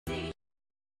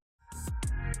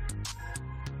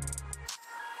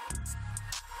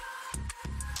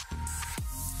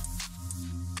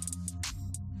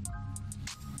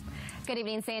Good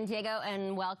evening, San Diego,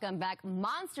 and welcome back.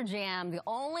 Monster Jam, the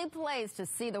only place to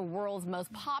see the world's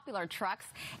most popular trucks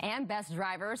and best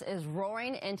drivers, is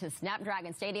roaring into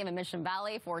Snapdragon Stadium in Mission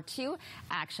Valley for two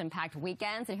action-packed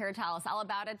weekends. And here to tell us all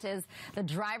about it is the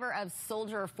driver of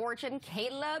Soldier of Fortune,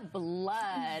 Kayla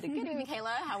Blood. Good evening,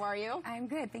 Kayla. How are you? I'm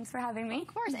good. Thanks for having me.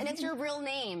 Of course. And it's your real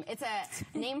name. It's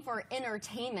a name for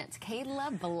entertainment,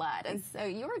 Kayla Blood. And so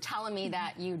you were telling me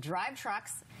that you drive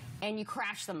trucks and you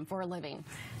crash them for a living.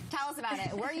 Tell us about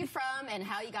it. Where are you from and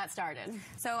how you got started?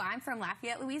 So I'm from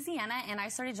Lafayette, Louisiana, and I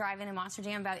started driving in Monster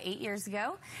Jam about 8 years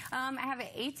ago. I have an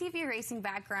ATV racing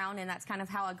background, and that's kind of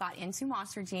how I got into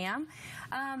Monster Jam.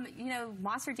 You know,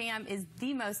 Monster Jam is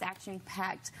the most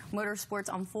action-packed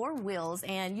motorsports on four wheels,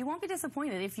 and you won't be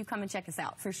disappointed if you come and check us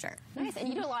out, for sure. Nice. And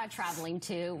you do a lot of traveling,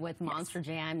 too, with Monster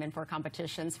Jam and for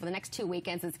competitions. For the next 2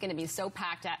 weekends, it's going to be so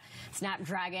packed at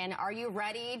Snapdragon. Are you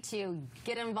ready to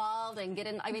get involved and get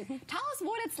in? I mean, tell us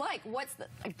what it's like. What's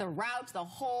the route, the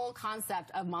whole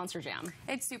concept of Monster Jam?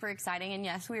 It's super exciting, and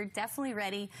yes, we're definitely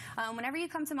ready. Whenever you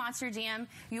come to Monster Jam,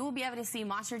 you will be able to see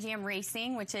Monster Jam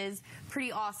racing, which is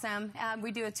pretty awesome.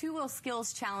 We do a two-wheel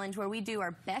skills challenge where we do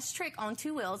our best trick on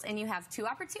two wheels, and you have two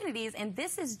opportunities, and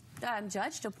this is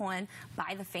judged upon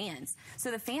by the fans. So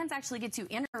the fans actually get to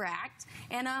interact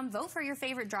and vote for your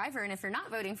favorite driver, and if you're not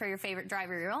voting for your favorite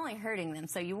driver, you're only hurting them.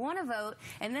 So you want to vote,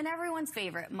 and then everyone's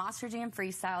favorite, Monster Jam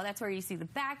Freestyle. That's where you see the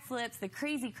backflips, the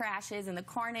crazy crashes, and the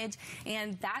carnage,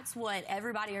 and that's what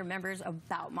everybody remembers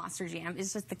about Monster Jam.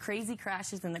 It's just the crazy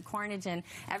crashes and the carnage, and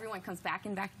everyone comes back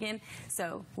and back again.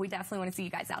 So we definitely want to see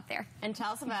you guys out there. And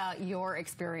tell us about your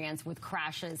experience with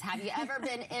crashes. Have you ever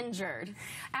been injured?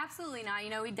 Absolutely not.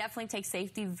 You know, we definitely take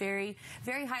safety very,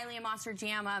 very highly in Monster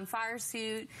Jam. Fire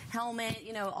suit, helmet,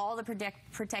 you know, all the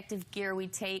protective gear we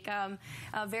take,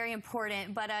 very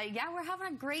important. But yeah, we're having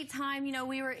a great time. You know,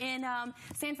 we were in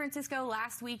San Francisco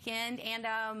last weekend,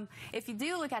 and if you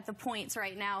do look at the points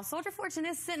right now, Soldier of Fortune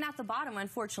is sitting at the bottom,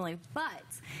 unfortunately. But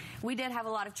we did have a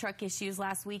lot of truck issues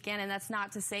last weekend, and that's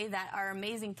not to say that our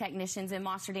amazing technicians in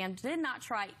Monster Jam did not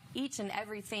try each and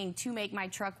everything to make my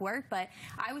truck work. But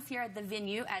I was here at the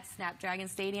venue at Snapdragon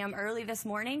Stadium early this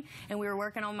morning, and we were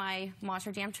working on my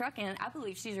Monster Jam truck, and I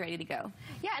believe she's ready to go.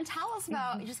 Yeah, and tell us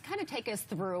about, just kind of take us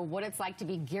through what it's like to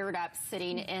be geared up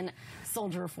sitting in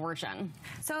Soldier of Fortune.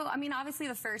 So, I mean, obviously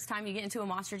the first time you get into a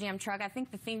Monster Jam truck, I think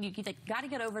the thing you got to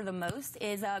get over the most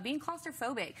is being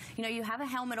claustrophobic. You know, you have a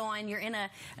helmet on, you're in a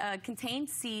contained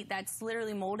seat that's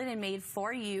literally molded and made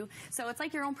for you. So it's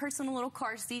like your own personal little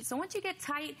car seat. So once you get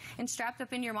tight and strapped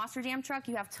up in your Monster Jam truck,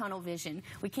 you have tunnel vision.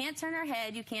 We can't turn our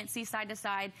head, you can't see side to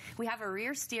side. We have a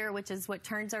rear steer, which is what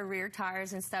turns our rear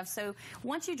tires and stuff. So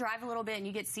once you drive a little bit and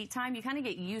you get seat time, you kind of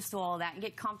get used to all of that and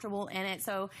get comfortable in it.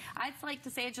 So I'd like to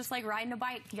say it's just like riding a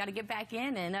bike. You got to get back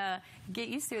in and get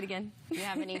used to it again. Do you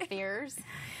have any fears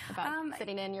about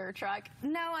sitting in your truck?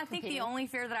 No, I think the only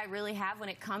fear that I really have when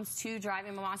it comes to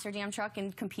driving a Monster Jam truck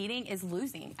and competing is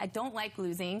losing. I don't like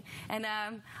losing, and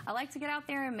I like to get out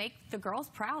there and make the girls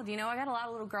proud. You know, I got a lot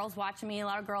of little girls watching me, a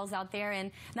lot of girls out there,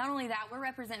 and not only that, we're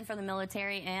representing for the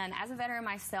military, and as a veteran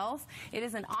myself, it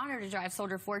is an honor to drive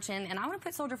Soldier of Fortune, and I want to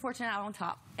put Soldier of Fortune out on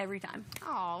top every time.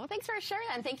 Oh, well, thanks for sharing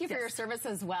that, and thank you for your service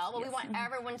as well. Well, we want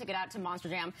everyone to get out to Monster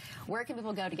Jam. Where can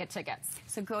people go to get tickets?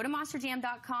 So go to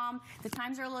monsterjam.com. The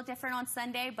times are a little different on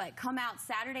Sunday, but come out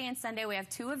Saturday and Sunday. We have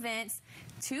two events,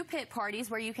 two pit parties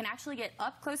where you can actually get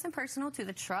up close and personal to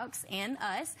the trucks and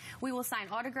us. We will sign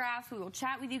autographs. We will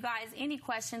chat with you guys. Any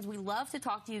questions, we love to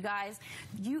talk to you guys.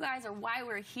 You guys are why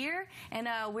we're here, and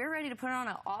we're ready to put on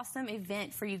an awesome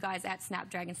event for you guys at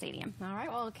Snapdragon Stadium. All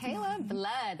right. Well, Kayla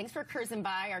Blood, thanks for cruising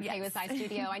by our KUSI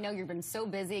studio. I know you've been so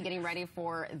busy getting ready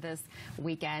for this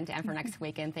weekend and for next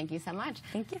weekend. Thank you so much.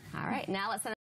 Thank you. All right. Now let's send